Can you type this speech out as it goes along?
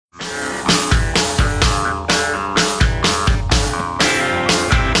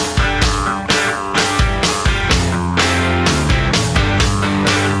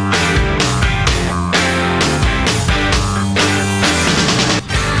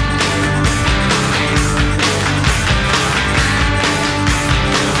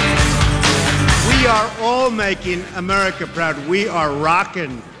making America proud. We are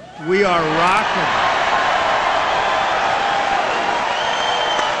rocking. We are rocking.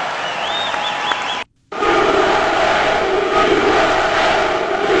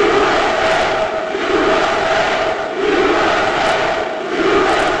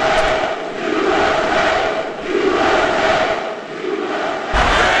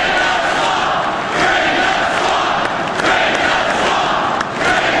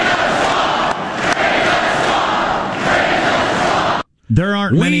 There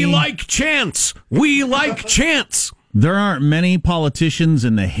aren't many. We like chants. We like chants. There aren't many politicians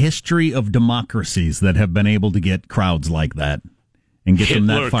in the history of democracies that have been able to get crowds like that and get them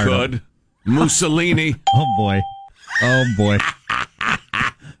that fired could. up. Mussolini. Oh boy. Oh boy.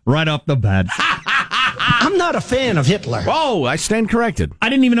 Right off the bat. I'm not a fan of Hitler. Oh, I stand corrected. I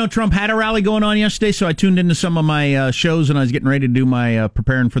didn't even know Trump had a rally going on yesterday, so I tuned into some of my shows and I was getting ready to do my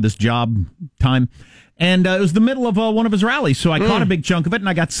preparing for this job time. And it was the middle of one of his rallies, so I caught a big chunk of it, and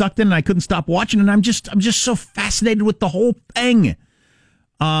I got sucked in, and I couldn't stop watching. And I'm just so fascinated with the whole thing.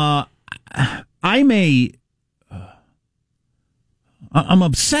 I'm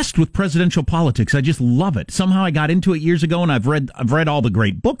obsessed with presidential politics. I just love it. Somehow I got into it years ago, and I've read all the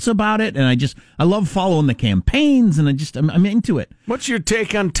great books about it, and I love following the campaigns, and I'm into it. What's your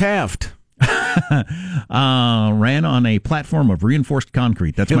take on Taft? Ran on a platform of reinforced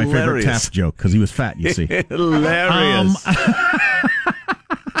concrete. That's my favorite Taft joke because he was fat, you see. Hilarious.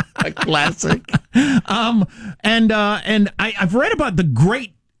 A classic. And I've read about the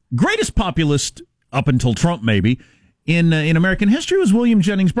greatest populist up until Trump, maybe, in American history was William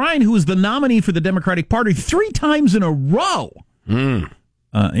Jennings Bryan, who was the nominee for the Democratic Party 3 times in a row.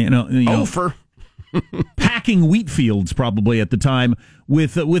 Ofer. Packing wheat fields probably at the time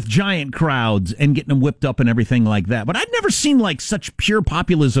with giant crowds and getting them whipped up and everything like that. But I'd never seen like such pure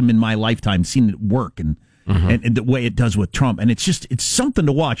populism in my lifetime, seen it work and the way it does with Trump. And it's something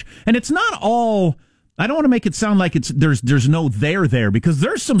to watch. And it's not all. I don't want to make it sound like there's no there because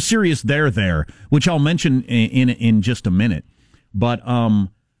there's some serious there, which I'll mention in just a minute. But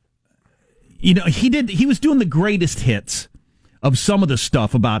he was doing the greatest hits of some of the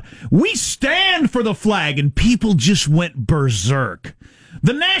stuff about, we stand for the flag, and people just went berserk.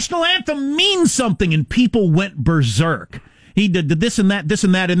 The national anthem means something, and people went berserk. He did this and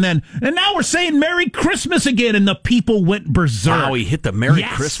that, and now we're saying Merry Christmas again, and the people went berserk. Wow, he hit the Merry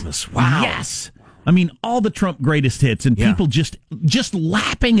Christmas. Wow. Yes. I mean, all the Trump greatest hits, and people just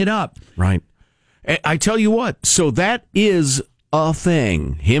lapping it up. Right. I tell you what, so that is a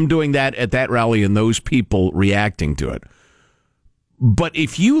thing, him doing that at that rally and those people reacting to it. But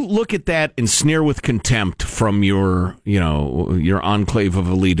if you look at that and sneer with contempt from your enclave of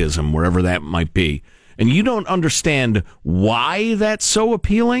elitism, wherever that might be, and you don't understand why that's so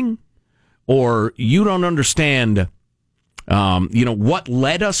appealing, or you don't understand, what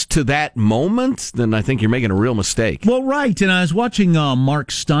led us to that moment, then I think you're making a real mistake. Well, right. And I was watching Mark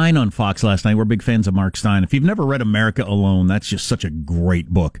Steyn on Fox last night. We're big fans of Mark Steyn. If you've never read America Alone, that's just such a great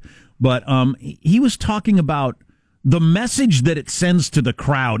book. But he was talking about the message that it sends to the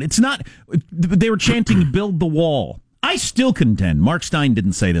crowd. It's not, they were chanting, build the wall. I still contend, Mark Steyn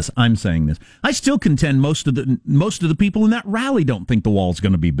didn't say this, I'm saying this. I still contend most of the people in that rally don't think the wall's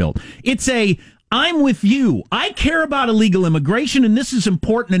going to be built. It's I'm with you. I care about illegal immigration, and this is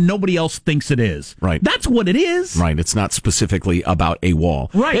important, and nobody else thinks it is. Right. That's what it is. Right. It's not specifically about a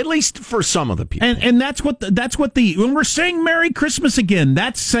wall. Right. At least for some of the people. And that's what when we're saying Merry Christmas again,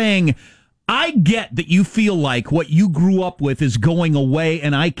 that's saying, I get that you feel like what you grew up with is going away,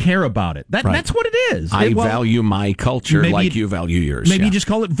 and I care about it. That's what it is. I value my culture like you value yours. Maybe you just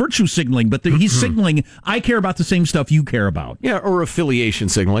call it virtue signaling, but he's signaling, I care about the same stuff you care about. Yeah, or affiliation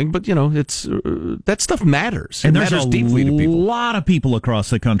signaling, but, it's that stuff matters. And it there's matters a deeply to people. lot of people across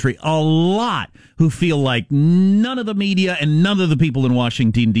the country, who feel like none of the media and none of the people in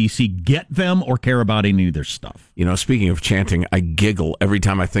Washington, D.C. get them or care about any of their stuff. Speaking of chanting, I giggle every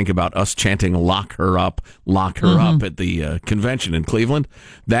time I think about us chanting lock her up at the convention in Cleveland.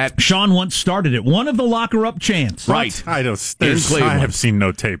 That Sean once started it. One of the lock her up chants. Right. I have seen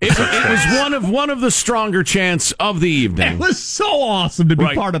no tape. It was one of the stronger chants of the evening. It was so awesome to be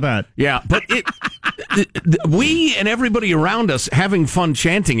part of that. Yeah, but we and everybody around us having fun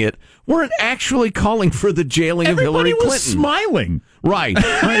chanting it weren't actually calling for the jailing of Hillary Clinton. Everybody was smiling. Right.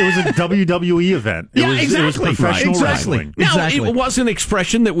 It was a WWE event. It was professional wrestling. Now, it was an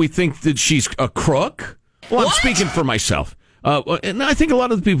expression that we think that she's a crook. Well, I'm speaking for myself. And I think a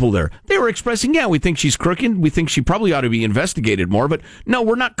lot of the people there, they were expressing, we think she's crooked. We think she probably ought to be investigated more. But no,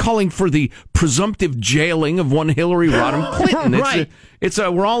 we're not calling for the presumptive jailing of one Hillary Rodham Clinton. Right.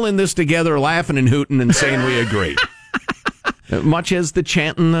 We're all in this together, laughing and hooting and saying we agree. Much as the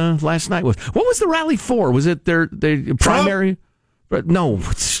chanting last night was. What was the rally for? Was it their primary? No,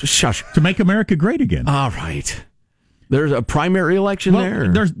 shush. To make America great again. All right. There's a primary election there.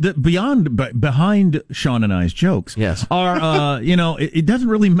 There's behind Sean and I's jokes. Yes. Are it doesn't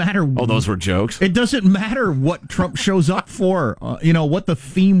really matter. Oh, those were jokes. It doesn't matter what Trump shows up for. What the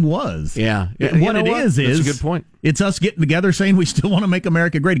theme was. Yeah. What it is that's a good point. It's us getting together saying we still want to make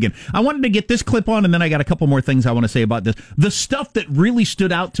America great again. I wanted to get this clip on, and then I got a couple more things I want to say about this. The stuff that really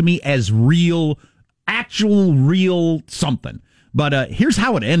stood out to me as real something. But here's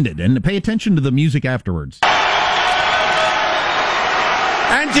how it ended, and pay attention to the music afterwards.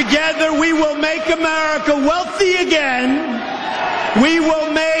 And together we will make America wealthy again. We will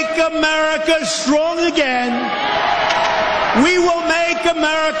make America strong again. We will make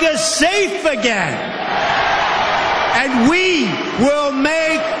America safe again. And we will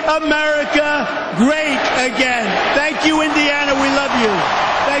make America great again. Thank you, Indiana. We love you.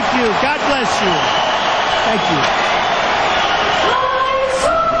 Thank you. God bless you. Thank you.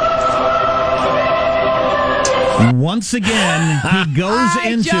 Once again, he goes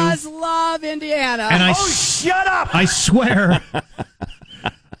into. I just love Indiana. And shut up! I swear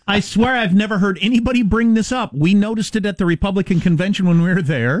I've never heard anybody bring this up. We noticed it at the Republican convention when we were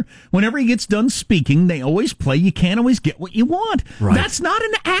there. Whenever he gets done speaking, they always play "You Can't Always Get What You Want." Right. That's not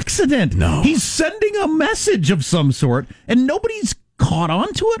an accident. No. He's sending a message of some sort, and nobody's caught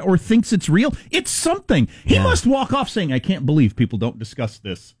on to it or thinks it's real. It's something. He must walk off saying, "I can't believe people don't discuss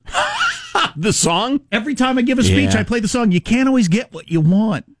this." The song? Every time I give a speech, I play the song, "You Can't Always Get What You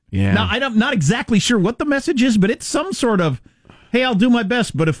Want." Yeah. Now, I'm not exactly sure what the message is, but it's some sort of, hey, I'll do my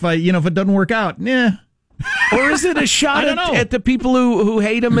best, but if it doesn't work out, Or is it a shot at the people who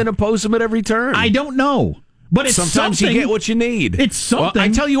hate him and oppose him at every turn? I don't know. But it's sometimes something. you get what you need. It's something. Well, I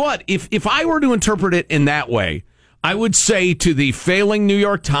tell you what, if I were to interpret it in that way, I would say to the failing New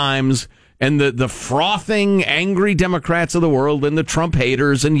York Times and the frothing, angry Democrats of the world and the Trump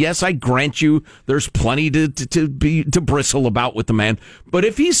haters, and yes, I grant you, there's plenty to bristle about with the man. But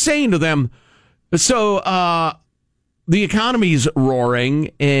if he's saying to them, the economy's roaring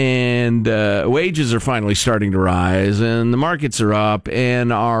and wages are finally starting to rise and the markets are up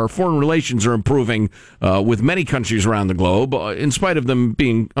and our foreign relations are improving with many countries around the globe, in spite of them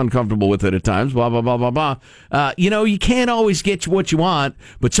being uncomfortable with it at times, blah, blah, blah, blah, blah. You can't always get what you want,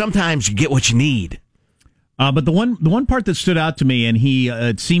 but sometimes you get what you need. But the one part that stood out to me, and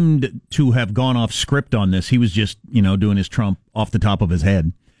he seemed to have gone off script on this, he was just, doing his Trump off the top of his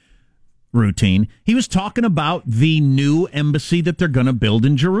head routine. He was talking about the new embassy that they're going to build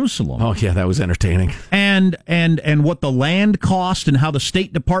in Jerusalem. Oh yeah, that was entertaining. And what the land cost and how the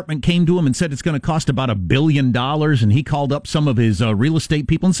State Department came to him and said it's going to cost about $1 billion. And he called up some of his real estate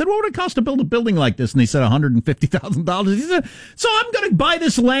people and said, "What would it cost to build a building like this?" And they said $150,000. He said, "So I'm going to buy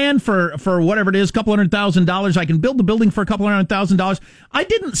this land for whatever it is, $200,000. I can build the building for $200,000. I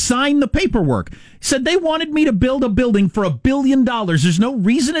didn't sign the paperwork." He said they wanted me to build a building for $1 billion. There's no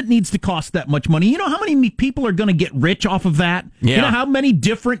reason it needs to cost that much money. You know how many people are going to get rich off of that? Yeah. You know how many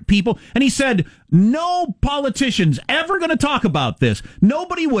different people? And he said, no politician's ever going to talk about this.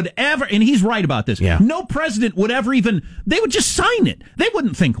 Nobody would ever, and he's right about this. Yeah. No president would ever they would just sign it. They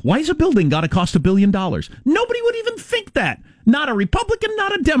wouldn't think, why is a building got to cost $1 billion? Nobody would even think that. Not a Republican,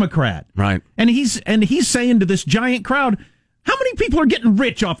 not a Democrat. Right. And he's saying to this giant crowd, how many people are getting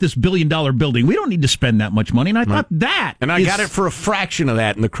rich off this $1 billion building? We don't need to spend that much money. And I thought that. And I got it for a fraction of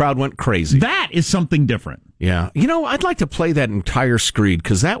that, and the crowd went crazy. That is something different. Yeah. I'd like to play that entire screed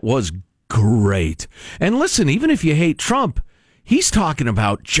because that was great. And listen, even if you hate Trump, he's talking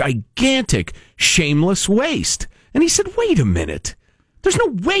about gigantic, shameless waste. And he said, wait a minute. There's no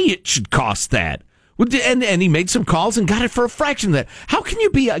way it should cost that. And he made some calls and got it for a fraction of that. How can you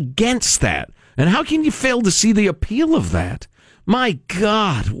be against that? And how can you fail to see the appeal of that? My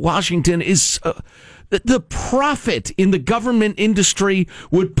God, Washington is... the profit in the government industry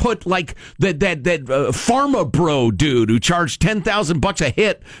would put like that pharma bro dude who charged $10,000 a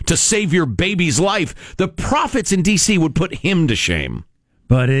hit to save your baby's life. The profits in D.C. would put him to shame.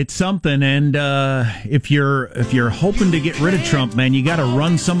 But it's something, and if you're hoping to get rid of Trump, man, you got to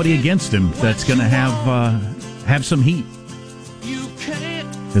run somebody against him that's going to have some heat,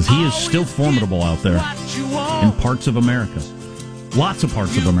 because he is still formidable out there in parts of America, lots of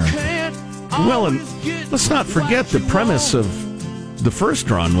parts of America. Well, and let's not forget the premise of the first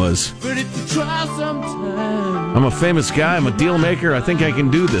run was, I'm a famous guy, I'm a deal maker, I think I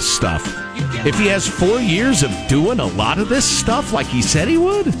can do this stuff. If he has 4 years of doing a lot of this stuff like he said he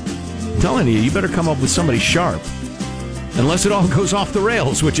would, I'm telling you, you better come up with somebody sharp. Unless it all goes off the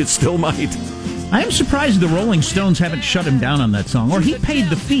rails, which it still might. I am surprised the Rolling Stones haven't shut him down on that song, or he paid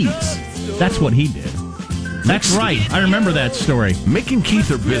the fees. That's what he did. That's right. I remember that story. Mick and Keith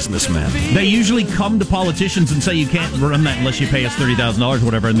are businessmen. They usually come to politicians and say, you can't run that unless you pay us $30,000 or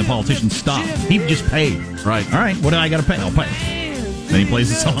whatever, and the politicians stop. He just paid. Right. All right, what do I got to pay? I'll pay. Then he plays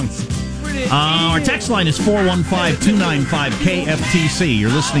the songs. Our text line is 415-295-KFTC.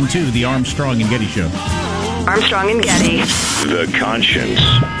 You're listening to the Armstrong and Getty Show. Armstrong and Getty. The conscience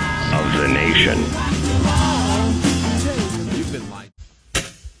of the nation.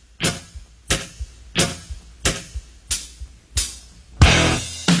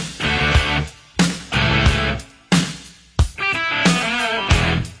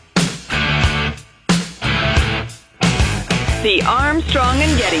 The Armstrong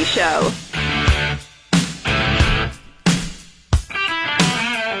and Getty Show.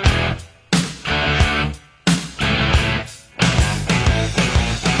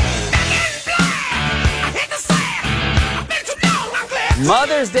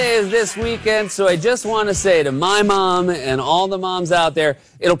 Mother's Day is this weekend, so I just want to say to my mom and all the moms out there,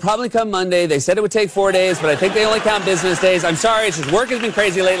 it'll probably come Monday. They said it would take 4 days, but I think they only count business days. I'm sorry, it's just work has been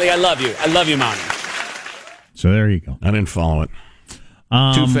crazy lately. I love you. I love you, Mommy. So there you go. I didn't follow it.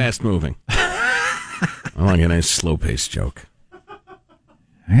 Too fast moving. I like a nice slow-paced joke.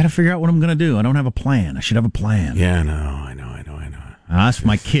 I got to figure out what I'm going to do. I don't have a plan. I should have a plan. Yeah, I know. I asked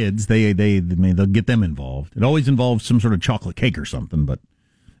my kids. They'll get them involved. It always involves some sort of chocolate cake or something,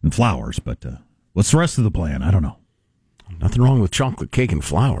 and flowers. But what's the rest of the plan? I don't know. Nothing wrong with chocolate cake and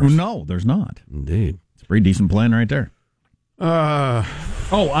flowers. No, there's not. Indeed. It's a pretty decent plan right there.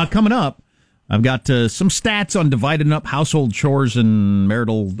 Coming up, I've got some stats on dividing up household chores and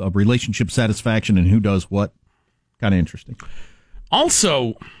marital relationship satisfaction and who does what. Kind of interesting.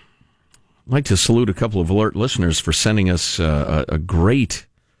 Also, I'd like to salute a couple of alert listeners for sending us a great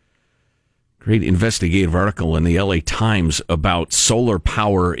investigative article in the LA Times about solar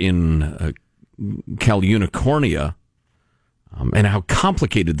power in Cal Unicornia and how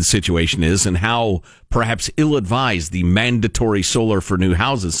complicated the situation is and how perhaps ill-advised the mandatory solar for new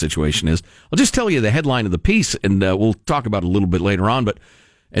houses situation is. I'll just tell you the headline of the piece, and we'll talk about it a little bit later on.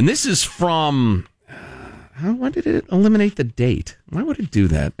 And this is from... why did it eliminate the date? Why would it do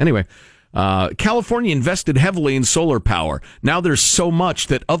that? Anyway... California invested heavily in solar power. Now there's so much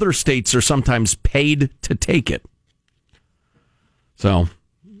that other states are sometimes paid to take it. So,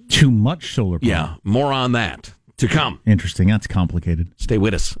 too much solar power. Yeah, more on that to come. Interesting. That's complicated. Stay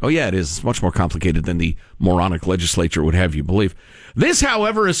with us. Oh, yeah, it is. It's much more complicated than the moronic legislature would have you believe. This,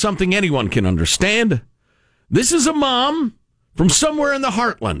 however, is something anyone can understand. This is a mom from somewhere in the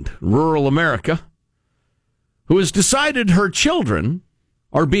heartland, rural America, who has decided her children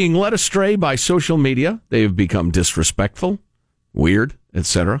are being led astray by social media. They have become disrespectful, weird,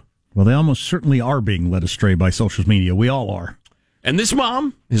 etc. Well, they almost certainly are being led astray by social media. We all are. And this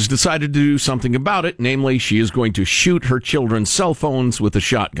mom has decided to do something about it. Namely, she is going to shoot her children's cell phones with a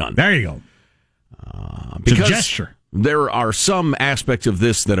shotgun. There you go. Because it's a gesture. There are some aspects of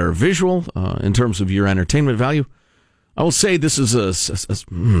this that are visual in terms of your entertainment value. I will say this is a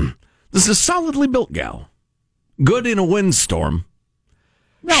solidly built gal. Good in a windstorm.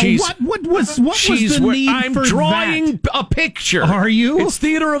 No, what was the need I'm for drawing that? a picture. Are you? It's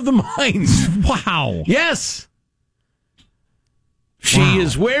theater of the mind. Wow. Yes. She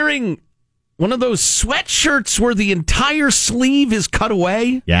is wearing one of those sweatshirts where the entire sleeve is cut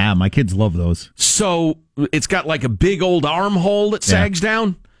away. Yeah, my kids love those. So it's got like a big old armhole that sags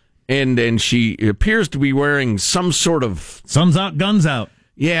down. And she appears to be wearing some sort of... Sun's out, guns out.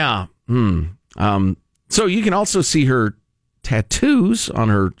 Yeah. So you can also see her tattoos on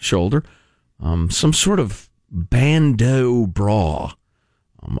her shoulder, some sort of bandeau bra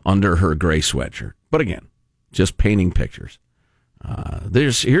under her gray sweatshirt. But again, just painting pictures.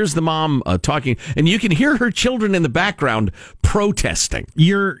 Here's the mom talking, and you can hear her children in the background protesting.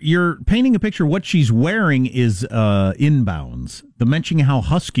 You're painting a picture. What she's wearing is inbounds. The mentioning how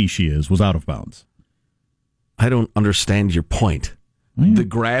husky she is was out of bounds. I don't understand your point. The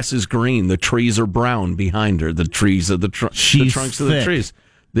grass is green. The trees are brown behind her. The trees are the trunks of the trees.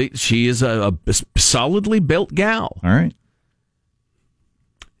 She is a solidly built gal. All right.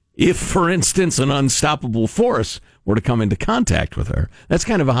 If, for instance, an unstoppable force were to come into contact with her, that's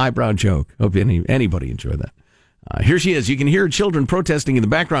kind of a highbrow joke. Hope anybody enjoyed that. Here she is. You can hear children protesting in the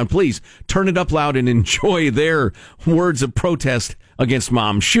background. Please turn it up loud and enjoy their words of protest against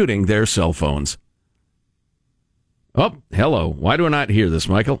mom shooting their cell phones. Oh, hello. Why do I not hear this,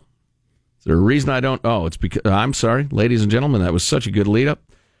 Michael? Is there a reason I don't? Oh, it's because I'm sorry, ladies and gentlemen. That was such a good lead up.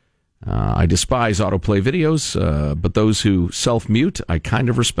 I despise autoplay videos, but those who self-mute, I kind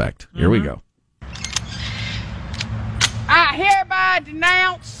of respect. Here we go. I hereby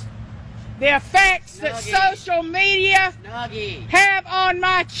denounce the effects that social media have on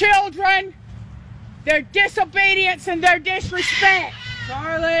my children, their disobedience and their disrespect.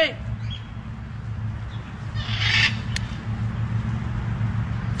 Charlie!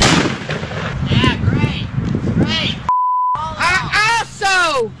 Yeah, great. I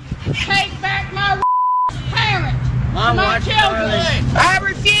also take back my parent, my children. I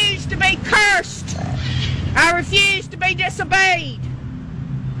refuse to be cursed. I refuse to be disobeyed.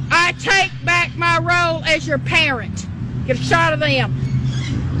 I take back my role as your parent. Get a shot of them.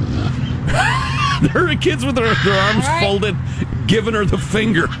 There are kids with their arms folded, giving her the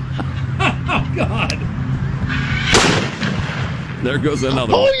finger. Oh, God. There goes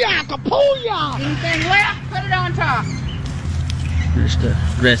another one. Kapooyah! Anything left? Put it on top. Here's the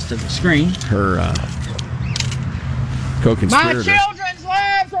rest of the screen. Her co-conspirator. My children's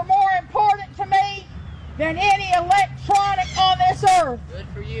lives are more important to me than any electronic on this earth. Good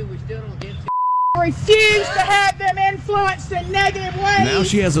for you. We still don't get to. I refuse to have them influenced in negative ways. Now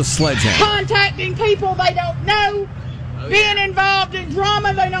she has a sledgehammer. Contacting people they don't know. Being involved in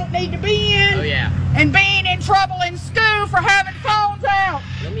drama they don't need to be in. Oh, yeah. And being in trouble in school for having phones out.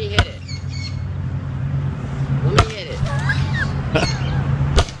 Let me hit it.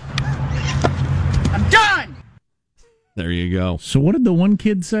 I'm done. There you go. So what did the one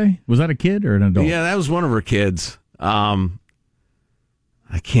kid say? Was that a kid or an adult? Yeah, that was one of her kids. I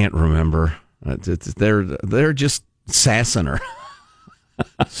can't remember. They're just sassing her.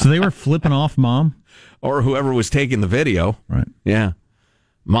 So they were flipping off mom? Or whoever was taking the video. Right. Yeah.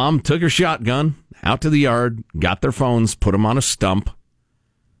 Mom took her shotgun out to the yard, got their phones, put them on a stump,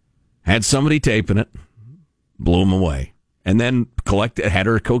 had somebody taping it, blew them away, and then had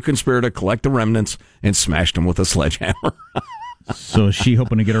her co-conspirator collect the remnants and smashed them with a sledgehammer. So is she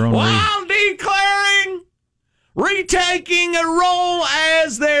hoping to get her own While declaring retaking a role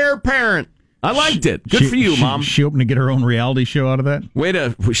as their parent. I liked it. Good for you, Mom. She hoping to get her own reality show out of that?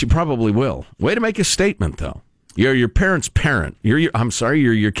 She probably will. Way to make a statement, though. You're your parent's parent. You're your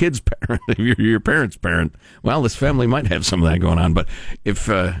kid's parent. You're your parent's parent. Well, this family might have some of that going on, but if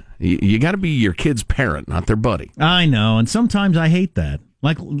you got to be your kid's parent, not their buddy. I know, and sometimes I hate that.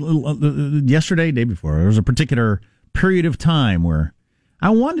 Like yesterday, day before, there was a particular period of time where I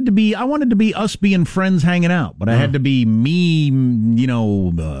wanted to be us being friends hanging out, but I had to be me,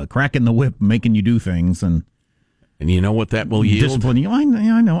 cracking the whip, making you do things, and you know what that will yield? Discipline you. I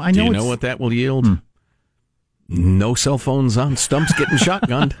know. Do you know what that will yield? No cell phones on stumps getting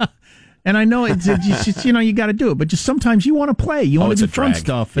shotgunned. And I know it's just, you got to do it, but just sometimes you want to play, you want to do fun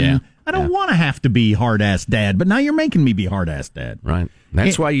stuff, and I don't want to have to be hard-ass dad, but now you're making me be hard-ass dad. Right.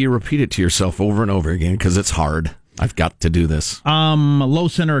 That's why you repeat it to yourself over and over again, because it's hard. I've got to do this. Low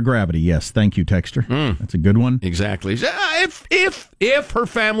center of gravity. Yes, thank you, Texter. That's a good one. Exactly. If her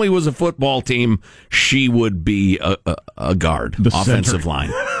family was a football team, she would be a guard, the offensive center. line.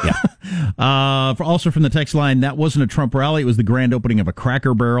 Yeah. Also from the text line, that wasn't a Trump rally. It was the grand opening of a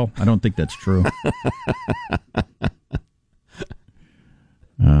Cracker Barrel. I don't think that's true.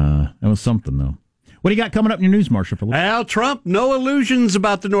 That was something, though. What do you got coming up in your news, Marshall? Al Trump, no illusions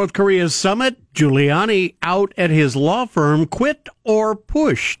about the North Korea summit. Giuliani out at his law firm, quit or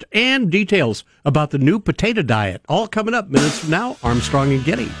pushed. And details about the new potato diet. All coming up minutes from now. Armstrong and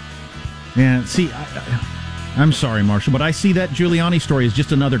Getty. Yeah, see, I'm sorry, Marshall, but I see that Giuliani story as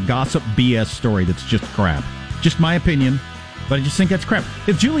just another gossip BS story that's just crap. Just my opinion, but I just think that's crap.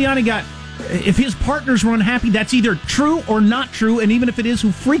 If his partners were unhappy, that's either true or not true, and even if it is, who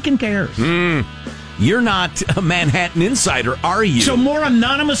freaking cares? You're not a Manhattan insider, are you? So more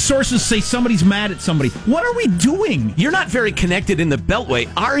anonymous sources say somebody's mad at somebody. What are we doing? You're not very connected in the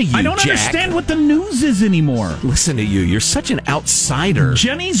Beltway, are you, I don't Jack? understand what the news is anymore. Listen to you. You're such an outsider.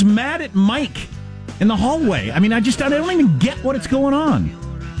 Jenny's mad at Mike in the hallway. I mean, I don't even get what's going on.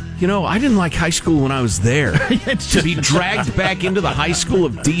 You know, I didn't like high school when I was there. To be dragged back into the high school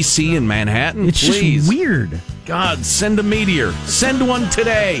of D.C. and Manhattan, it's please. Just weird. God, send a meteor. Send one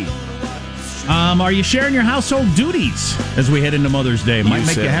today. Are you sharing your household duties as we head into Mother's Day? Might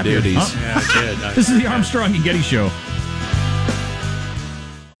make you happier. Duties. Huh? Yeah, I did. This is the Armstrong and Getty Show.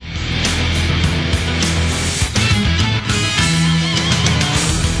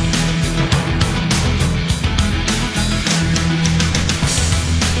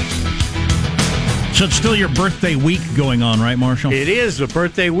 So it's still your birthday week going on, right, Marshall? It is a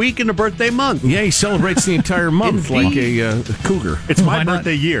birthday week and a birthday month. Yeah, he celebrates the entire month like a cougar. It's my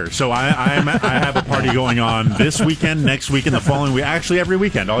birthday year, so I have a party going on this weekend, next weekend, the following week. Actually, every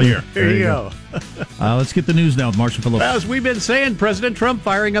weekend, all year. There you go. Let's get the news now with Marshall Phillips. As we've been saying, President Trump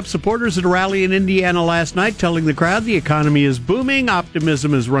firing up supporters at a rally in Indiana last night, telling the crowd the economy is booming,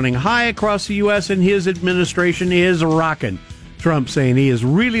 optimism is running high across the U.S., and his administration is rocking. Trump saying he is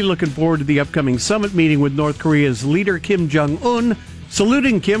really looking forward to the upcoming summit meeting with North Korea's leader Kim Jong-un,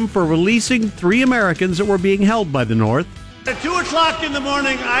 saluting Kim for releasing 3 Americans that were being held by the North. At 2 o'clock in the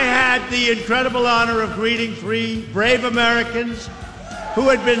morning, I had the incredible honor of greeting 3 brave Americans who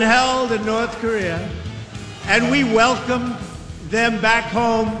had been held in North Korea, and we welcomed them back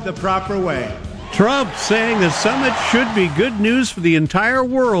home the proper way. Trump saying the summit should be good news for the entire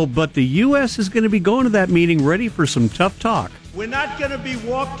world, but the U.S. is going to be going to that meeting ready for some tough talk. We're not going to be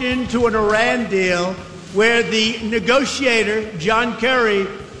walked into an Iran deal where the negotiator, John Kerry,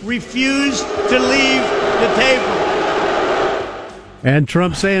 refused to leave the table. And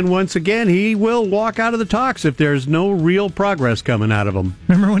Trump saying once again he will walk out of the talks if there's no real progress coming out of them.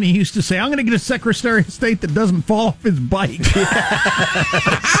 Remember when he used to say, I'm going to get a Secretary of State that doesn't fall off his bike?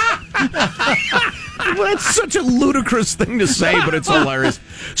 Well, that's such a ludicrous thing to say, but it's hilarious.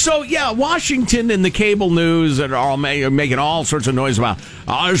 So, yeah, Washington and the cable news are all making all sorts of noise about,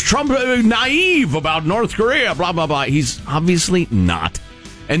 is Trump naive about North Korea, blah, blah, blah. He's obviously not.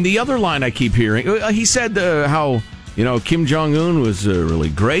 And the other line I keep hearing, he said how, Kim Jong-un was really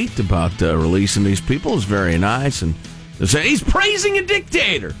great about releasing these people. It's very nice. And he's praising a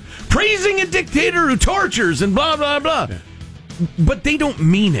dictator who tortures and blah, blah, blah. Yeah. But they don't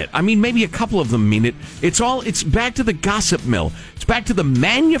mean it. I mean, maybe a couple of them mean it. It's back to the gossip mill. It's back to the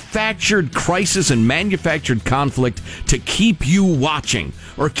manufactured crisis and manufactured conflict to keep you watching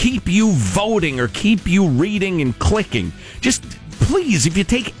or keep you voting or keep you reading and clicking. Just please, if you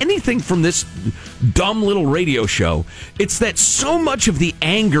take anything from this dumb little radio show, it's that so much of the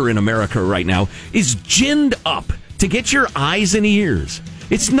anger in America right now is ginned up to get your eyes and ears.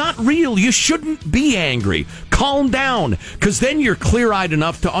 It's not real. You shouldn't be angry. Calm down, because then you're clear-eyed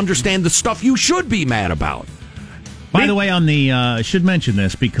enough to understand the stuff you should be mad about. By the way, I should mention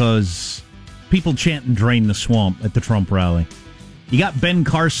this because people chant and drain the swamp at the Trump rally. You got Ben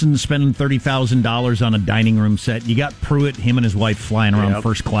Carson spending $30,000 on a dining room set. You got Pruitt, him and his wife flying around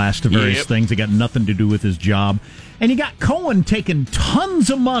first class to various things that got nothing to do with his job. And you got Cohen taking tons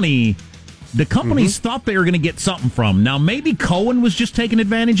of money. The companies thought they were going to get something from. Now, maybe Cohen was just taking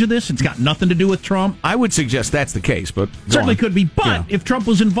advantage of this. It's got nothing to do with Trump. I would suggest that's the case, but certainly could be. But if Trump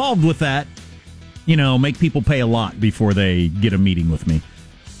was involved with that, make people pay a lot before they get a meeting with me.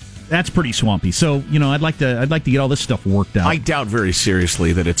 That's pretty swampy. So, I'd like to get all this stuff worked out. I doubt very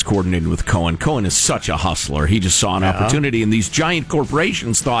seriously that it's coordinated with Cohen. Cohen is such a hustler. He just saw an opportunity, and these giant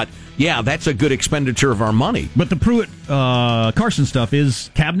corporations thought, yeah, that's a good expenditure of our money. But the Pruitt Carson stuff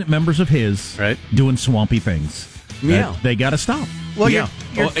is cabinet members of his doing swampy things. Yeah. They got to stop. Well,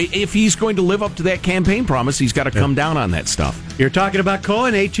 if he's going to live up to that campaign promise, he's got to come down on that stuff. You're talking about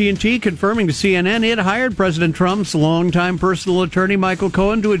Cohen. AT&T confirming to CNN it hired President Trump's longtime personal attorney, Michael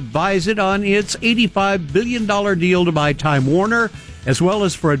Cohen, to advise it on its $85 billion deal to buy Time Warner, as well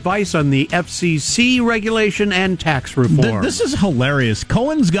as for advice on the FCC regulation and tax reform. This is hilarious.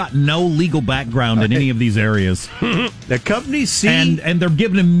 Cohen's got no legal background in any of these areas. The company and they're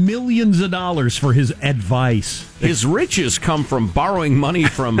giving him millions of dollars for his advice. His riches come from borrowing money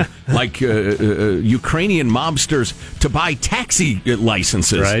from Ukrainian mobsters to buy taxi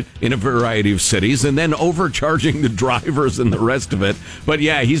licenses in a variety of cities and then overcharging the drivers and the rest of it. But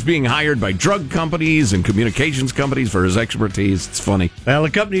yeah, he's being hired by drug companies and communications companies for his expertise. It's funny. Well,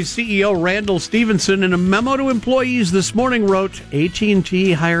 the company's CEO, Randall Stevenson, in a memo to employees this morning wrote,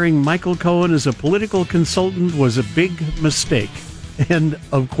 AT&T hiring Michael Cohen as a political consultant was a big mistake. End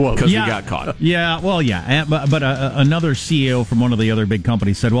of quote. Because he got caught. Yeah, well, yeah. But another CEO from one of the other big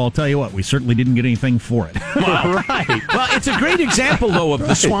companies said, well, I'll tell you what, we certainly didn't get anything for it. Wow. Right. Well, it's a great example, though, of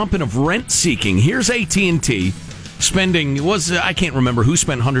the swamping of rent-seeking. Here's AT&T spending, I can't remember who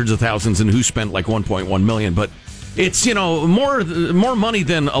spent hundreds of thousands and who spent like $1.1 million, but it's, more money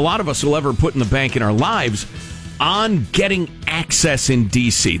than a lot of us will ever put in the bank in our lives on getting access in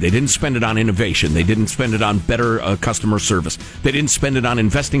D.C. They didn't spend it on innovation. They didn't spend it on better customer service. They didn't spend it on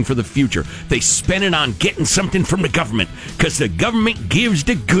investing for the future. They spent it on getting something from the government because the government gives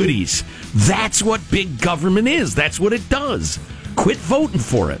the goodies. That's what big government is. That's what it does. Quit voting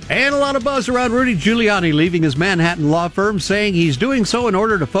for it. And a lot of buzz around Rudy Giuliani leaving his Manhattan law firm, saying he's doing so in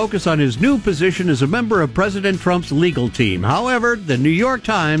order to focus on his new position as a member of President Trump's legal team. However, the New York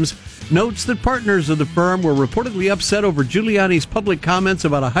Times notes that partners of the firm were reportedly upset over Giuliani's public comments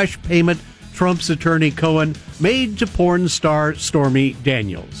about a hush payment Trump's attorney Cohen made to porn star Stormy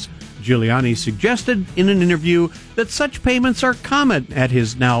Daniels. Giuliani suggested in an interview that such payments are common at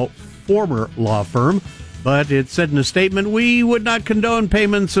his now former law firm, but it said in a statement, "We would not condone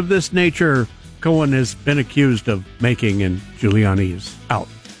payments of this nature." Cohen has been accused of making, and Giuliani is out.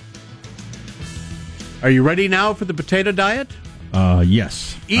 Are you ready now for the potato diet?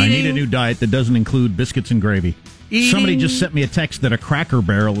 Yes. I need a new diet that doesn't include biscuits and gravy. Somebody just sent me a text that a Cracker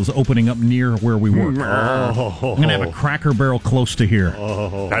Barrel is opening up near where we work. I'm going to have a Cracker Barrel close to here.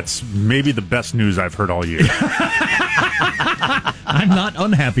 That's maybe the best news I've heard all year. I'm not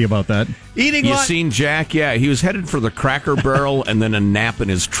unhappy about that. You seen Jack? Yeah, he was headed for the Cracker Barrel and then a nap in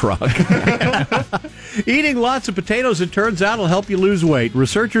his truck. Eating lots of potatoes, it turns out, will help you lose weight.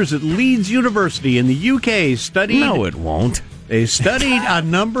 Researchers at Leeds University in the UK studied... No, it won't. They studied a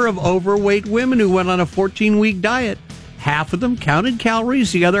number of overweight women who went on a 14-week diet. Half of them counted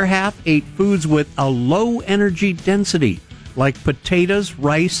calories. The other half ate foods with a low energy density, like potatoes,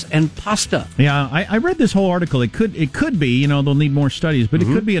 rice, and pasta. Yeah, I read this whole article. It could be, they'll need more studies, but it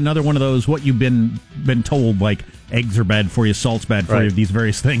could be another one of those, what you've been told, like eggs are bad for you, salt's bad for you, these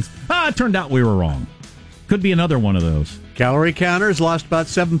various things. It turned out we were wrong. Could be another one of those. Calorie counters lost about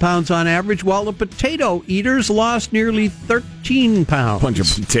 7 pounds on average, while the potato eaters lost nearly 13 pounds. Bunch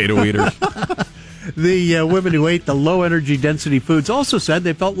of potato eaters. The women who ate the low-energy density foods also said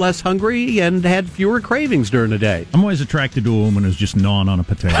they felt less hungry and had fewer cravings during the day. I'm always attracted to a woman who's just gnawing on a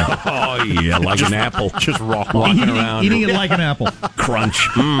potato. Oh, yeah, like an apple. Just raw. Walking around. Eating it like an apple. Crunch.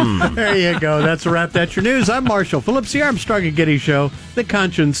 There you go. That's a wrap. That's your news. I'm Marshall Phillips, the Armstrong and Getty Show, the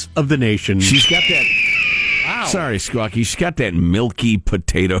conscience of the nation. She's got that... Wow. Sorry, Squawky. She's got that milky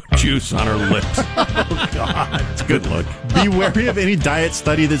potato juice on her lips. Oh, God. It's a good look. Be wary of any diet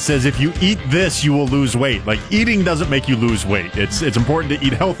study that says if you eat this, you will lose weight. Like, eating doesn't make you lose weight. It's important to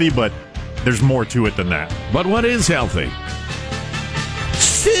eat healthy, but there's more to it than that. But what is healthy?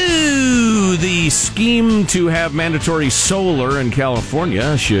 So, the scheme to have mandatory solar in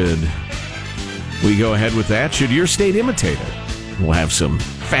California, should we go ahead with that? Should your state imitate it? We'll have some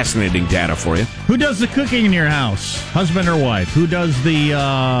fascinating data for you. Who does the cooking in your house? Husband or wife? Who does the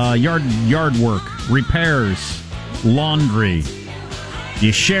yard work, repairs, laundry?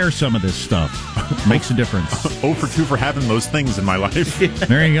 You share some of this stuff. Makes a difference. 0 for 2 for having those things in my life.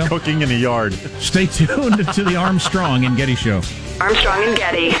 There you go. Cooking in the yard. Stay tuned to the Armstrong and Getty Show. Armstrong and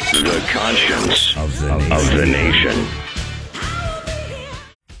Getty. The conscience of the nation.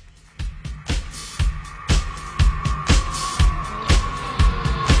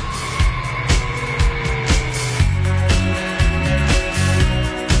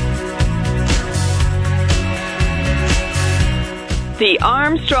 The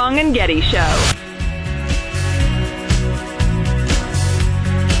Armstrong and Getty Show.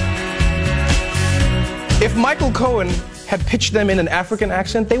 If Michael Cohen had pitched them in an African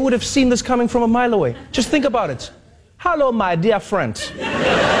accent, they would have seen this coming from a mile away. Just think about it. Hello, my dear friends.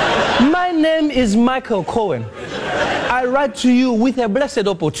 My name is Michael Cohen. I write to you with a blessed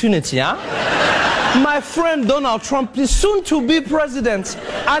opportunity, My friend Donald Trump is soon to be president.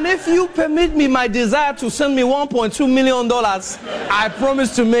 And if you permit me my desire to send me $1.2 million, I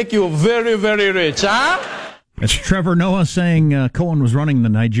promise to make you very, very rich, That's Trevor Noah saying Cohen was running the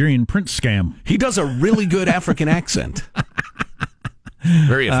Nigerian Prince scam. He does a really good African accent.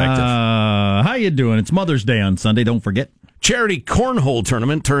 Very effective. How you doing? It's Mother's Day on Sunday, don't forget. Charity cornhole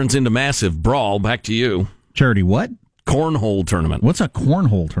tournament turns into massive brawl. Back to you. Charity what? Cornhole tournament. What's a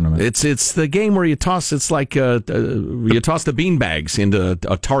cornhole tournament? It's the game where you toss. It's like you toss the beanbags into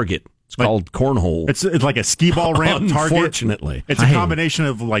a target. It's called cornhole. It's like a skee ball ramp target. Unfortunately, it's a combination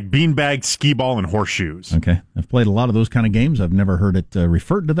of like beanbag, skee ball, and horseshoes. Okay, I've played a lot of those kind of games. I've never heard it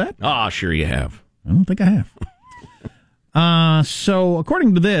referred to that. Sure you have. I don't think I have. So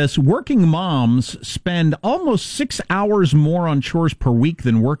according to this, working moms spend almost 6 hours more on chores per week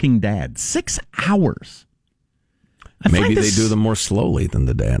than working dads. 6 hours. Maybe they do them more slowly than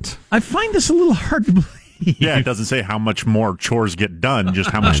the dads. I find this a little hard to believe. Yeah, it doesn't say how much more chores get done,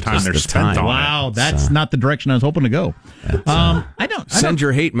 just how much time they're spent on it. Wow, that's not the direction I was hoping to go. I don't send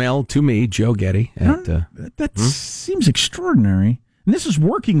your hate mail to me, Joe Getty. That seems extraordinary. And this is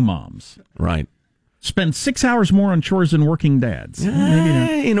working moms. Right. Spend 6 hours more on chores than working dads. Maybe not.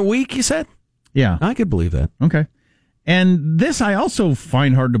 In a week, you said? Yeah. I could believe that. Okay. And this I also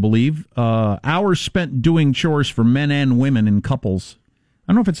find hard to believe. Hours spent doing chores for men and women in couples.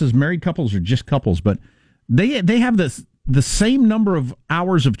 I don't know if it says married couples or just couples, but they have the same number of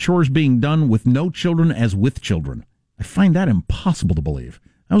hours of chores being done with no children as with children. I find that impossible to believe.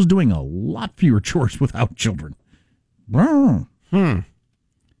 I was doing a lot fewer chores without children. They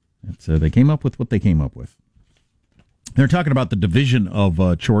came up with what they came up with. They're talking about the division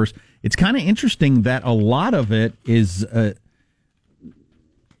of chores. It's kind of interesting that a lot of it is,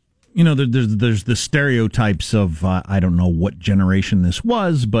 there's the stereotypes of, I don't know what generation this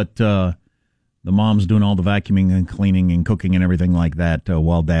was, but the mom's doing all the vacuuming and cleaning and cooking and everything like that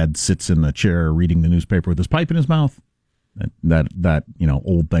while dad sits in the chair reading the newspaper with his pipe in his mouth. That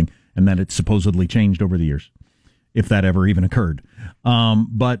old thing. And that it's supposedly changed over the years, if that ever even occurred.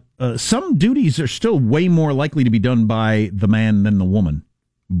 But some duties are still way more likely to be done by the man than the woman,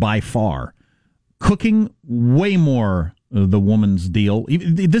 by far. Cooking, way more the woman's deal.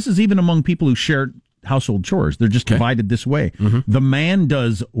 This is even among people who share household chores. They're just divided this way. Mm-hmm. The man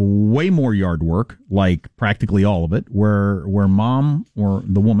does way more yard work, like practically all of it, where mom or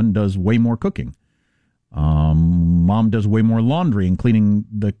the woman does way more cooking. Mom does way more laundry and cleaning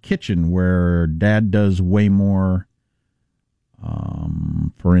the kitchen, where dad does way more,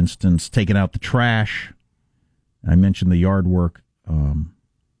 for instance, taking out the trash. I mentioned the yard work.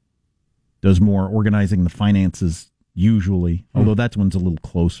 Does more organizing the finances, usually, although that one's a little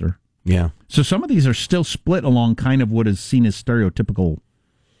closer. Yeah. So some of these are still split along kind of what is seen as stereotypical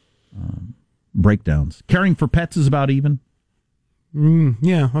breakdowns. Caring for pets is about even.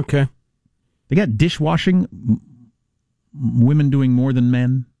 Yeah, okay. They got dishwashing, women doing more than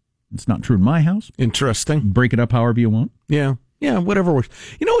men. It's not true in my house. Interesting. Break it up however you want. Yeah, whatever works.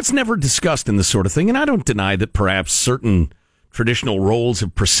 It's never discussed in this sort of thing, and I don't deny that perhaps certain traditional roles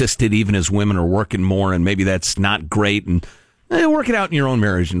have persisted even as women are working more, and maybe that's not great, and work it out in your own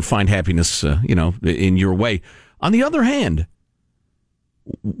marriage and find happiness, in your way. On the other hand,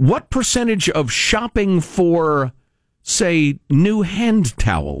 what percentage of shopping for, say, new hand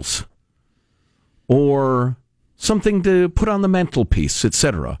towels or something to put on the mantelpiece,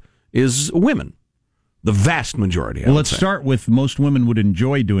 etc., is women? The vast majority. Well, let's start with most women would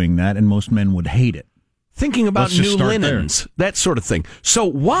enjoy doing that, and most men would hate it. Thinking about new linens, that sort of thing. So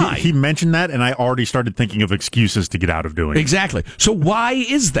why? He mentioned that, and I already started thinking of excuses to get out of doing it. Exactly. So why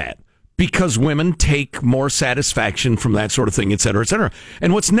is that? Because women take more satisfaction from that sort of thing, et cetera, et cetera.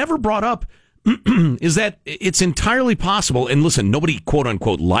 And what's never brought up is that it's entirely possible, and listen, nobody,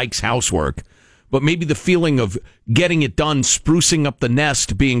 quote-unquote, likes housework, but maybe the feeling of getting it done, sprucing up the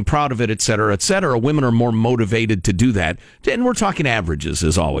nest, being proud of it, et cetera, women are more motivated to do that. And we're talking averages,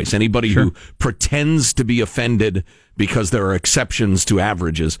 as always. Anybody who pretends to be offended because there are exceptions to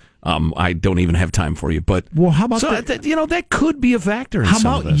averages, I don't even have time for you. But how about that? That could be a factor in how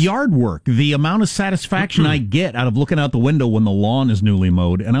some about of this. Yard work? The amount of satisfaction I get out of looking out the window when the lawn is newly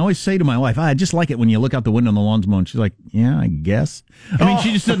mowed. And I always say to my wife, I just like it when you look out the window and the lawn's mowed. She's like, yeah, I guess. I mean,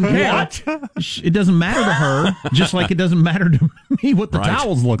 she just doesn't care. What? It doesn't matter to her, just like it doesn't matter to me what the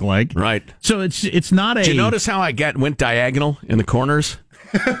towels look like. Right. So it's not a... Did you notice how I went diagonal in the corners?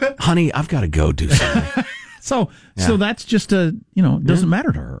 Honey, I've got to go do something. So that's just doesn't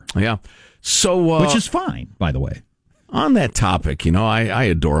matter to her. Yeah. So which is fine, by the way. On that topic, I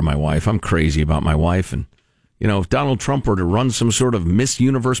adore my wife. I'm crazy about my wife, and if Donald Trump were to run some sort of Miss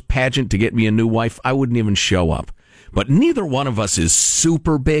Universe pageant to get me a new wife, I wouldn't even show up. But neither one of us is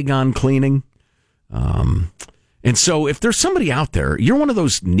super big on cleaning. And so if there's somebody out there, you're one of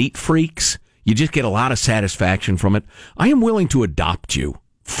those neat freaks, you just get a lot of satisfaction from it, I am willing to adopt you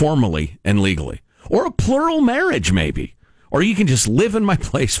formally and legally. Or a plural marriage, maybe. Or you can just live in my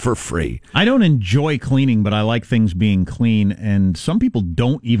place for free. I don't enjoy cleaning, but I like things being clean, and some people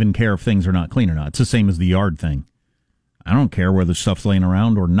don't even care if things are not clean or not. It's the same as the yard thing. I don't care whether stuff's laying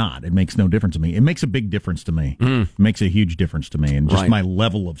around or not. It makes no difference to me. It makes a big difference to me. It makes a huge difference to me, and just my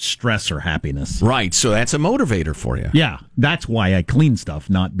level of stress or happiness. Right, so that's a motivator for you. Yeah, that's why I clean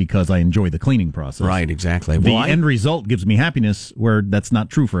stuff, not because I enjoy the cleaning process. Right, exactly. The end result gives me happiness, where that's not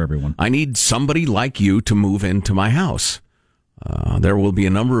true for everyone. I need somebody like you to move into my house. There will be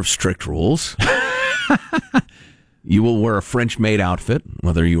a number of strict rules. You will wear a French maid outfit,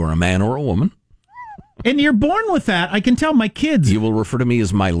 whether you are a man or a woman. And you're born with that. I can tell my kids. You will refer to me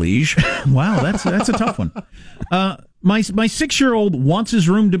as my liege. Wow, that's a tough one. My 6-year-old wants his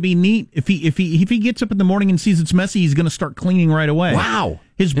room to be neat. If he gets up in the morning and sees it's messy, he's going to start cleaning right away. Wow.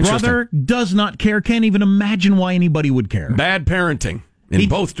 His brother does not care. Can't even imagine why anybody would care. Bad parenting. in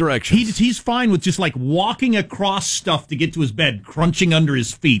both directions. He's fine with just like walking across stuff to get to his bed, crunching under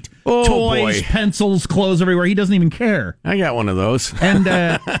his feet. Oh, toys, boy. Pencils, clothes everywhere. He doesn't even care. I got one of those. And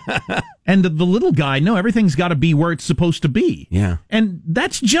and the little guy, no, everything's got to be where it's supposed to be. Yeah. And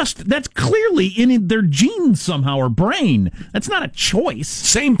that's clearly in their genes somehow, or brain. That's not a choice.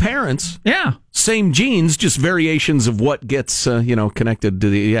 Same parents. Yeah. Same genes, just variations of what gets, connected to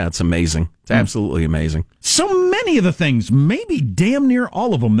the... Yeah, it's amazing. It's absolutely amazing. So many of the things, maybe damn near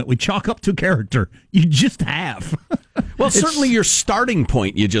all of them that we chalk up to character, you just have. Well, certainly your starting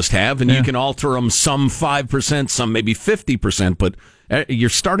point you just have, and you can alter them some 5%, some maybe 50%, but your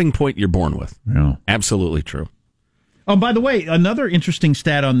starting point you're born with. Yeah. Absolutely true. Oh, by the way, another interesting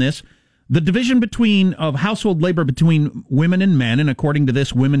stat on this, the division of household labor between women and men, and according to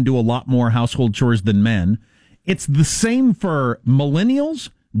this, women do a lot more household chores than men. It's the same for millennials,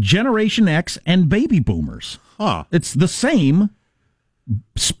 Generation X, and baby boomers. Huh. It's the same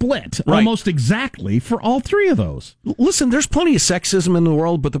split, Right. almost exactly, for all three of those. Listen, there's plenty of sexism in the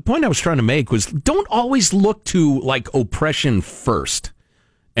world, but the point I was trying to make was don't always look to, like, oppression first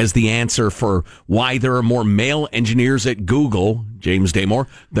as the answer for why there are more male engineers at Google, James Damore,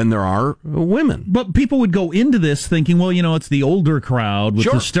 than there are women. But people would go into this thinking, well, it's the older crowd with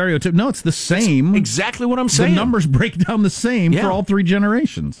Sure. the stereotype. No, it's the same. That's exactly what I'm saying. The numbers break down the same for all three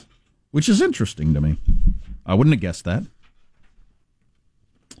generations, which is interesting to me. I wouldn't have guessed that.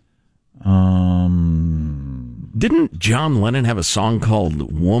 Didn't John Lennon have a song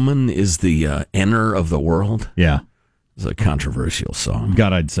called "Woman is the Inner of the World"? Yeah. It's a controversial song.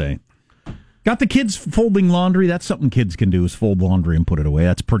 God, I'd say. Got the kids folding laundry? That's something kids can do, is fold laundry and put it away.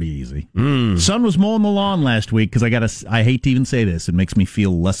 That's pretty easy. Son was mowing the lawn last week because I hate to even say this. It makes me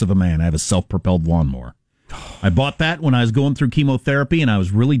feel less of a man. I have a self-propelled lawnmower. I bought that when I was going through chemotherapy, and I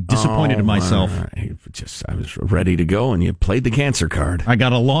was really disappointed in myself. I was ready to go, and you played the cancer card. I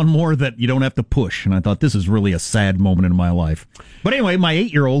got a lawnmower that you don't have to push, and I thought this is really a sad moment in my life. But anyway, my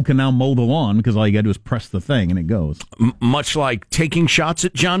 8-year-old can now mow the lawn because all you got to do is press the thing, and it goes. Much like taking shots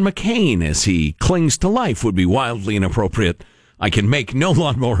at John McCain as he clings to life would be wildly inappropriate. I can make no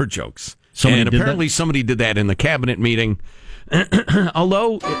lawnmower jokes. Somebody and did apparently that? Somebody did that in the cabinet meeting.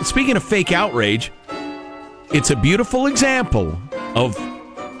 Although, speaking of fake outrage, it's a beautiful example of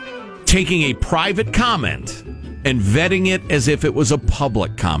taking a private comment and vetting it as if it was a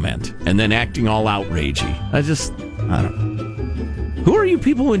public comment and then acting all outragey. I don't know. Who are you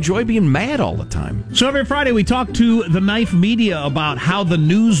people who enjoy being mad all the time? So every Friday we talk to the Knife Media about how the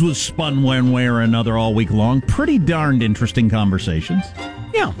news was spun one way or another all week long. Pretty darned interesting conversations.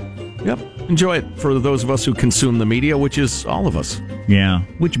 Yeah. Yep. Enjoy it for those of us who consume the media, which is all of us. Yeah.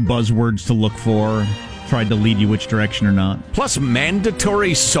 Which buzzwords to look for. Tried to lead you which direction or not. Plus,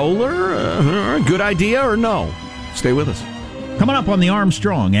 mandatory solar? Good idea or no? Stay with us. Coming up on the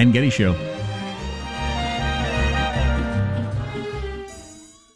Armstrong and Getty Show.